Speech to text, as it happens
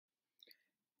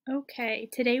Okay,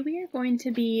 today we are going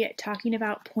to be talking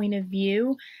about point of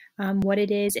view, what it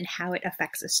is, and how it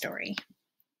affects a story.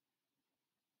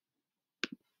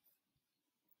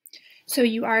 So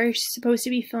you are supposed to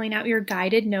be filling out your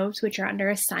guided notes, which are under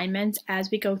assignments, as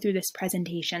we go through this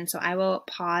presentation. So I will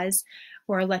pause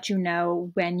or let you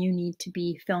know when you need to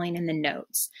be filling in the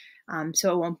notes.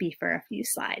 So it won't be for a few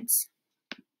slides.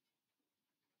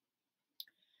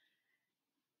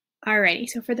 Alrighty,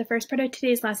 so for the first part of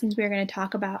today's lessons, we're going to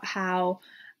talk about how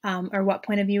or what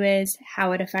point of view is,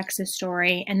 how it affects the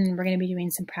story, and then we're going to be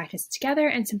doing some practice together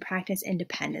and some practice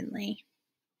independently.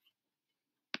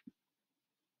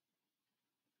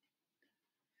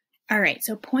 All right,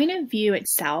 so point of view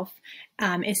itself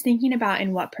is thinking about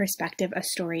in what perspective a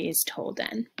story is told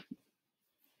in.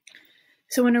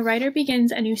 So when a writer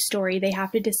begins a new story, they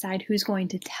have to decide who's going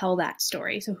to tell that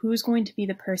story. So who's going to be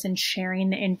the person sharing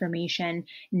the information,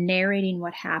 narrating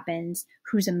what happens,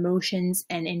 whose emotions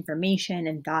and information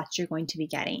and thoughts you're going to be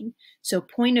getting. So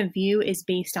point of view is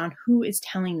based on who is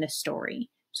telling the story.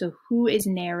 So who is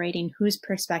narrating, whose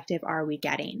perspective are we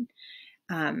getting?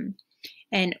 And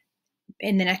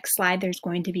in the next slide, there's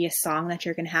going to be a song that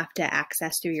you're going to have to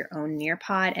access through your own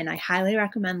Nearpod, and I highly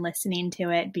recommend listening to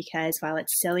it because while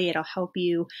it's silly, it'll help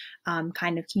you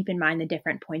kind of keep in mind the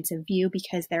different points of view,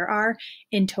 because there are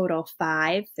in total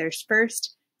 5. There's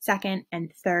first, second,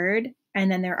 and third, and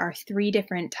then there are 3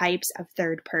 different types of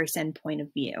third person point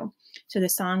of view. So the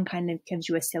song kind of gives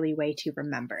you a silly way to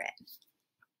remember it.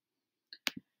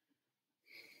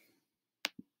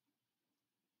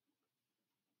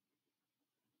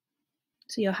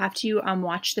 So you'll have to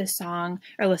watch this song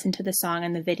or listen to the song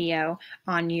and the video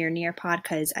on your Nearpod,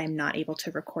 because I'm not able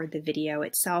to record the video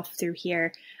itself through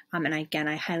here. And again,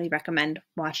 I highly recommend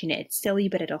watching it. It's silly,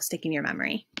 but it'll stick in your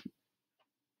memory.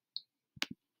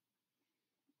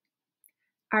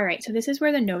 All right, so this is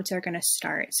where the notes are going to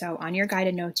start. So on your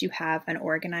guided notes, you have an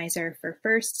organizer for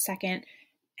first, second,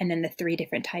 and then the 3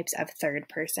 different types of third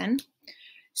person.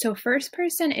 So first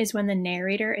person is when the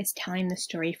narrator is telling the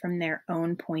story from their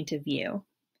own point of view.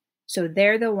 So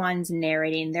they're the ones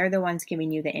narrating, they're the ones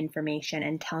giving you the information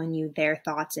and telling you their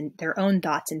thoughts and their own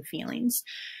thoughts and feelings.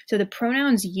 So the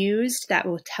pronouns used that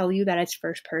will tell you that it's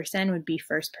first person would be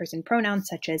first person pronouns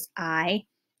such as I,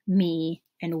 me,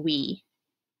 and we.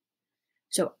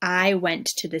 So I went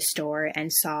to the store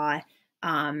and saw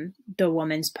the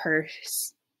woman's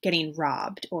purse getting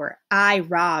robbed, or I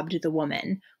robbed the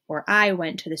woman, or I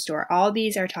went to the store. All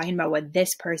these are talking about what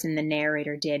this person, the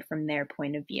narrator, did from their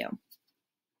point of view.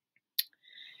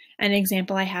 An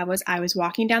example I have was I was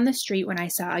walking down the street when I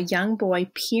saw a young boy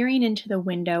peering into the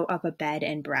window of a bed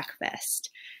and breakfast.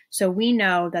 So we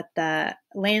know that the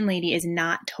landlady is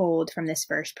not told from this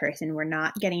first person. We're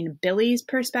not getting Billy's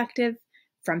perspective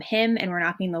from him, and we're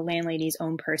not getting the landlady's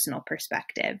own personal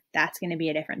perspective. That's going to be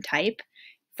a different type.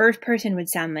 First person would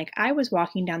sound like I was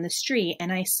walking down the street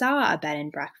and I saw a bed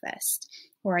and breakfast,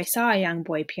 or I saw a young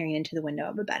boy peering into the window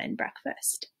of a bed and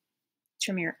breakfast. It's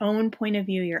from your own point of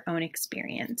view, your own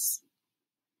experience.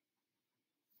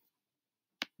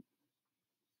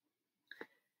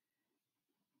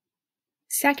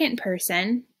 Second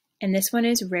person, and this one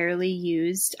is rarely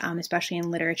used, especially in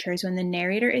literature, is when the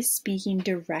narrator is speaking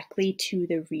directly to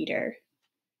the reader.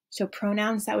 So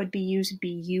pronouns that would be used would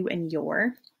be you and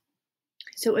your.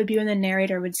 So it would be when the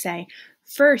narrator would say,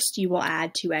 first you will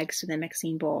add 2 eggs to the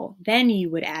mixing bowl, then you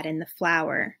would add in the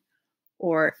flour.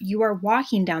 Or you are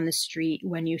walking down the street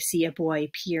when you see a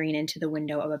boy peering into the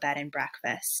window of a bed and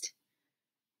breakfast.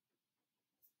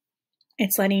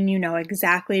 It's letting you know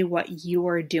exactly what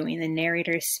you're doing. The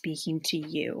narrator is speaking to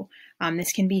you.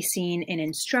 This can be seen in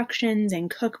instructions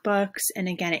and cookbooks. And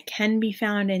again, it can be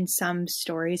found in some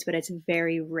stories, but it's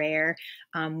very rare.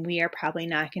 We are probably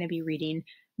not going to be reading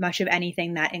much of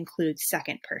anything that includes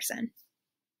second person.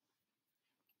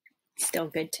 Still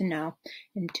good to know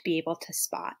and to be able to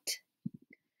spot.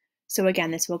 So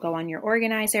again, this will go on your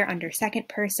organizer under second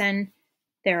person.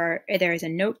 There is a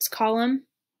notes column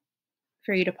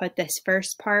for you to put this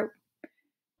first part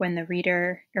when the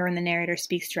reader or when the narrator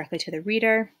speaks directly to the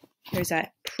reader. There's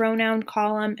a pronoun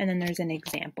column, and then there's an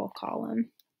example column.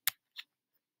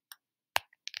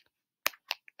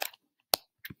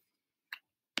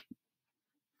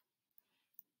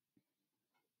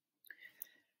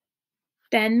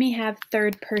 Then we have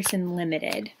third person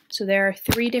limited. So there are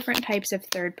 3 different types of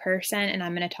third person, and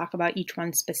I'm going to talk about each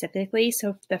one specifically.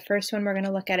 So the first one we're going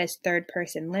to look at is third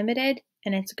person limited,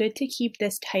 and it's good to keep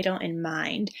this title in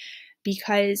mind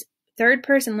because third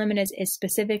person limited is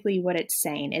specifically what it's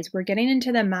saying is we're getting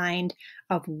into the mind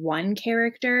of one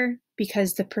character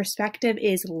because the perspective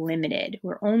is limited.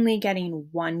 We're only getting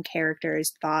one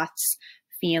character's thoughts,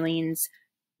 feelings,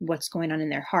 what's going on in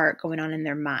their heart, going on in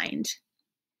their mind.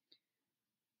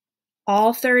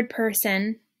 All third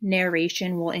person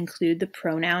narration will include the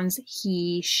pronouns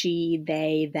he, she,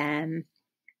 they, them,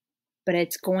 but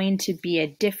it's going to be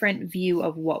a different view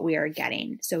of what we are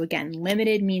getting. So again,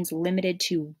 limited means limited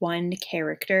to one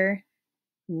character,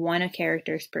 a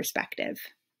character's perspective.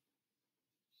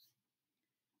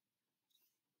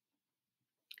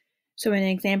 So an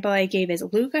example I gave is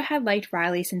Luca had liked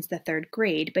Riley since the 3rd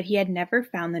grade, but he had never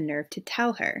found the nerve to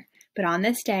tell her. But on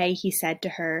this day, he said to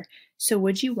her, "So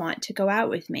would you want to go out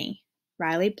with me?"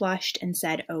 Riley blushed and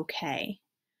said, "Okay."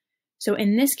 So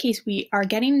in this case, we are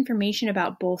getting information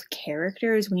about both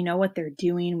characters. We know what they're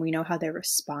doing. We know how they're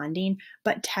responding.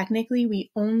 But technically,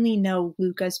 we only know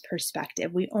Luca's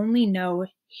perspective. We only know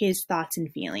his thoughts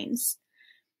and feelings.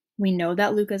 We know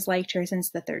that Luca's liked her since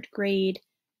the 3rd grade.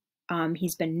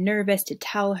 He's been nervous to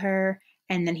tell her,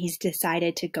 and then he's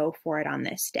decided to go for it on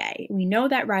this day. We know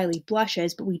that Riley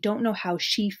blushes, but we don't know how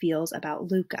she feels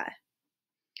about Luca.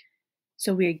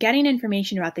 So we're getting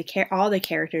information about all the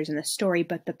characters in the story,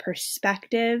 but the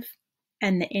perspective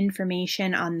and the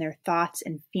information on their thoughts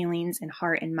and feelings and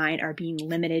heart and mind are being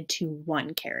limited to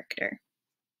one character.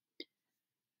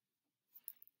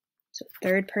 So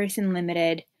third person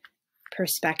limited,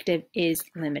 perspective is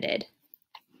limited.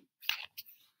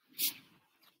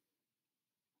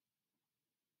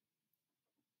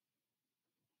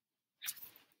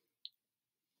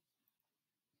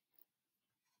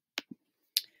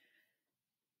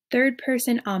 Third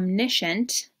person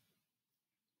omniscient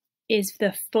is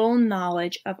the full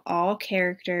knowledge of all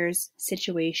characters,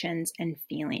 situations, and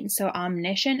feelings. So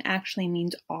omniscient actually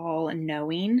means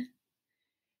all-knowing.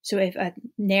 So if a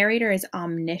narrator is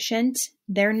omniscient,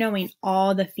 they're knowing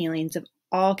all the feelings of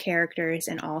all characters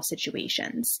and all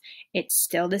situations. It's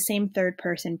still the same third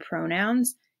person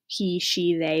pronouns, he,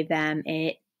 she, they, them,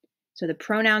 it. So the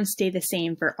pronouns stay the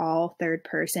same for all third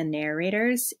person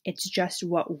narrators. It's just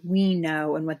what we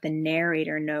know and what the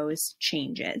narrator knows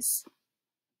changes.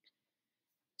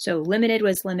 So limited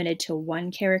was limited to one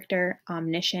character.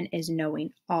 Omniscient is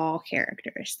knowing all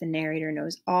characters. The narrator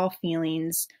knows all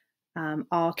feelings,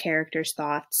 all characters'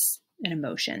 thoughts and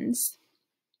emotions.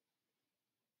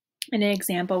 And an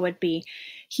example would be,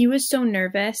 he was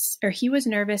nervous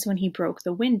when he broke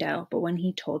the window, but when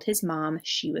he told his mom,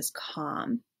 she was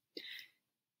calm.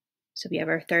 So we have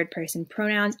our third person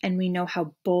pronouns, and we know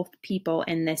how both people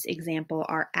in this example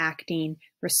are acting,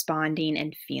 responding,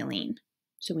 and feeling.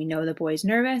 So we know the boy's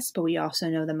nervous, but we also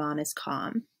know the mom is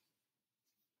calm.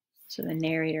 So the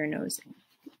narrator knows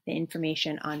the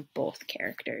information on both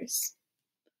characters.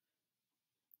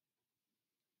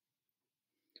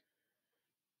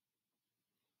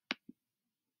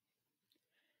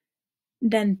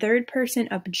 Then third person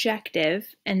objective,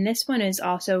 and this one is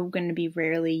also going to be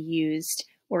rarely used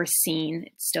or seen.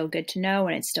 It's still good to know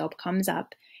and it still comes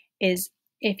up, is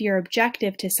if you're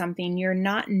objective to something, you're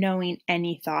not knowing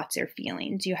any thoughts or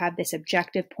feelings. You have this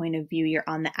objective point of view. You're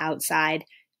on the outside.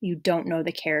 You don't know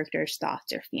the character's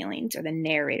thoughts or feelings, or the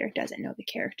narrator doesn't know the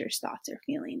character's thoughts or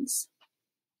feelings.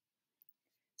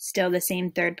 Still the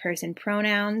same third person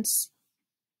pronouns.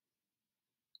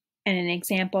 And an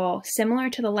example similar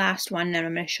to the last one, and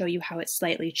I'm going to show you how it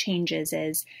slightly changes,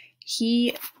 is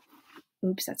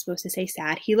that's supposed to say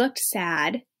sad. He looked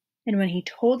sad, and when he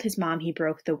told his mom he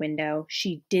broke the window,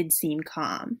 she did seem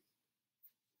calm.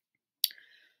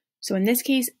 So in this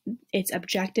case, it's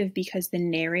objective because the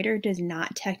narrator does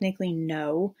not technically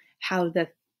know how the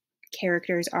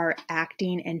characters are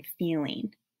acting and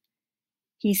feeling.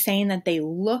 He's saying that they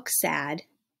look sad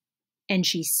and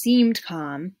she seemed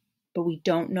calm, but we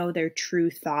don't know their true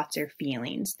thoughts or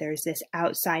feelings. There's this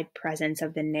outside presence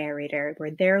of the narrator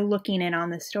where they're looking in on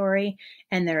the story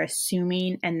and they're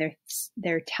assuming and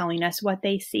they're telling us what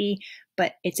they see,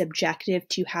 but it's objective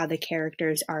to how the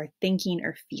characters are thinking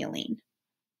or feeling.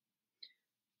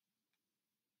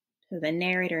 So the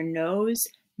narrator knows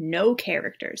no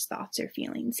character's thoughts or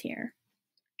feelings here,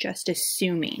 just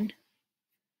assuming.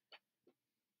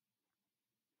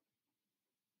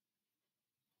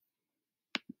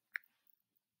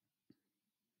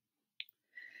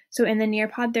 So in the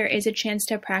Nearpod, there is a chance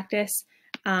to practice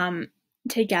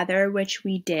together, which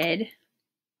we did,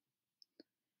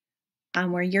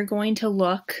 where you're going to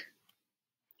look,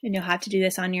 and you'll have to do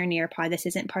this on your Nearpod. This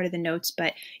isn't part of the notes,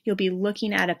 but you'll be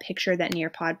looking at a picture that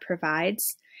Nearpod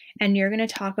provides, and you're going to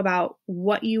talk about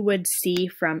what you would see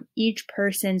from each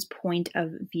person's point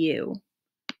of view.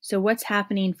 So what's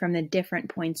happening from the different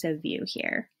points of view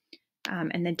here,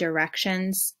 and the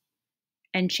directions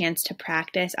and chance to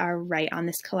practice are right on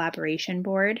this collaboration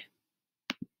board.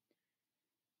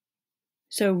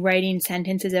 So writing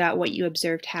sentences about what you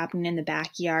observed happening in the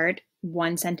backyard,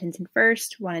 one sentence in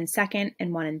first, one in second,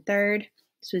 and one in third.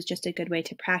 This was just a good way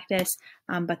to practice,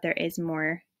 but there is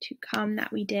more to come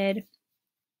that we did.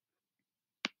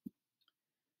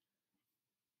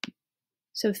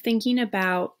 So thinking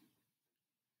about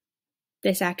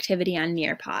this activity on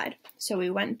Nearpod. So we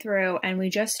went through and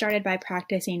we just started by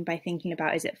practicing by thinking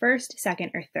about, is it first,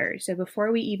 second, or third? So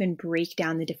before we even break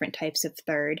down the different types of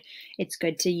third, it's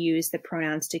good to use the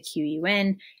pronouns to cue you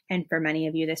in. And for many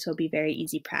of you, this will be very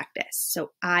easy practice.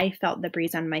 So I felt the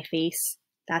breeze on my face.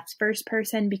 That's first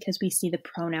person because we see the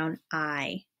pronoun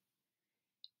I.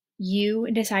 You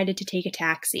decided to take a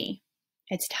taxi.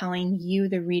 It's telling you,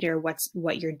 the reader,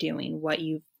 what you're doing, what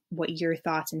your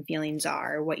thoughts and feelings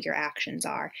are, or what your actions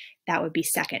are. That would be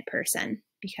second person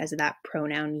because of that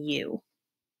pronoun you.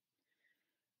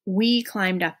 We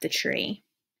climbed up the tree.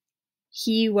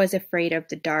 He was afraid of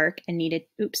the dark and needed,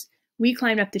 we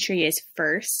climbed up the tree is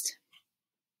first.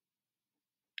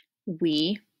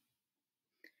 We.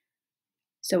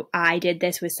 So I did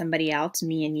this with somebody else,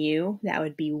 me and you. That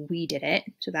would be we did it.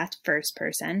 So that's first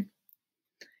person.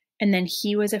 And then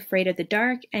he was afraid of the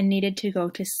dark and needed to go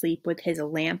to sleep with his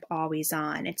lamp always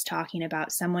on. It's talking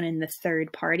about someone in the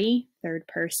third party, third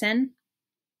person,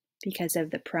 because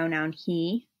of the pronoun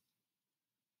he.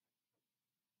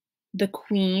 The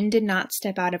queen did not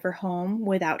step out of her home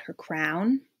without her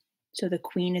crown. So the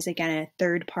queen is again a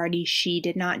third party. She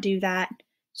did not do that.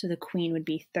 So the queen would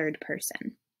be third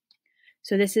person.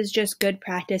 So this is just good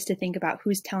practice to think about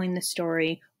who's telling the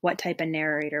story, what type of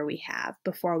narrator we have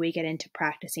before we get into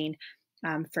practicing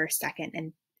first,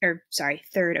 second,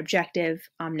 third, objective,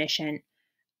 omniscient,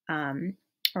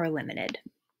 or limited.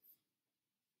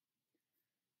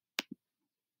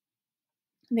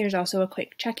 There's also a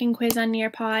quick check-in quiz on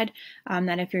Nearpod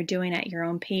that if you're doing at your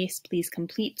own pace, please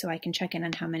complete so I can check in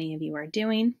on how many of you are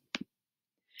doing.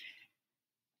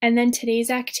 And then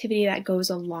today's activity that goes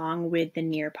along with the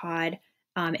Nearpod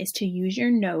is to use your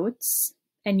notes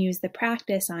and use the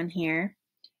practice on here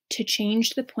to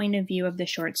change the point of view of the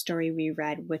short story we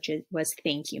read, which was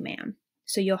Thank You, Ma'am.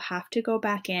 So you'll have to go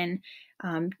back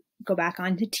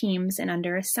onto Teams, and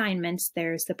under assignments,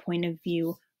 there's the point of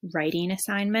view writing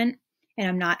assignment. And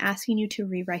I'm not asking you to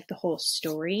rewrite the whole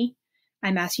story.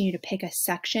 I'm asking you to pick a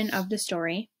section of the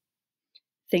story,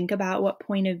 think about what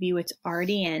point of view it's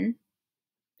already in.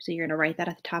 So you're going to write that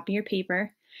at the top of your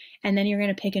paper, and then you're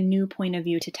going to pick a new point of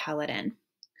view to tell it in.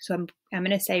 So I'm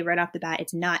going to say right off the bat,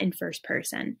 it's not in first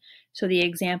person. So the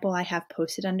example I have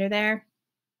posted under there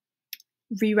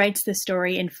rewrites the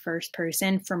story in first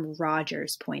person from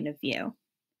Roger's point of view.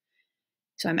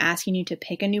 So I'm asking you to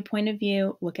pick a new point of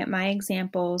view, look at my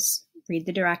examples, read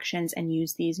the directions, and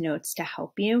use these notes to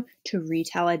help you to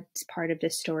retell a part of the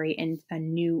story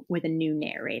with a new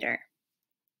narrator.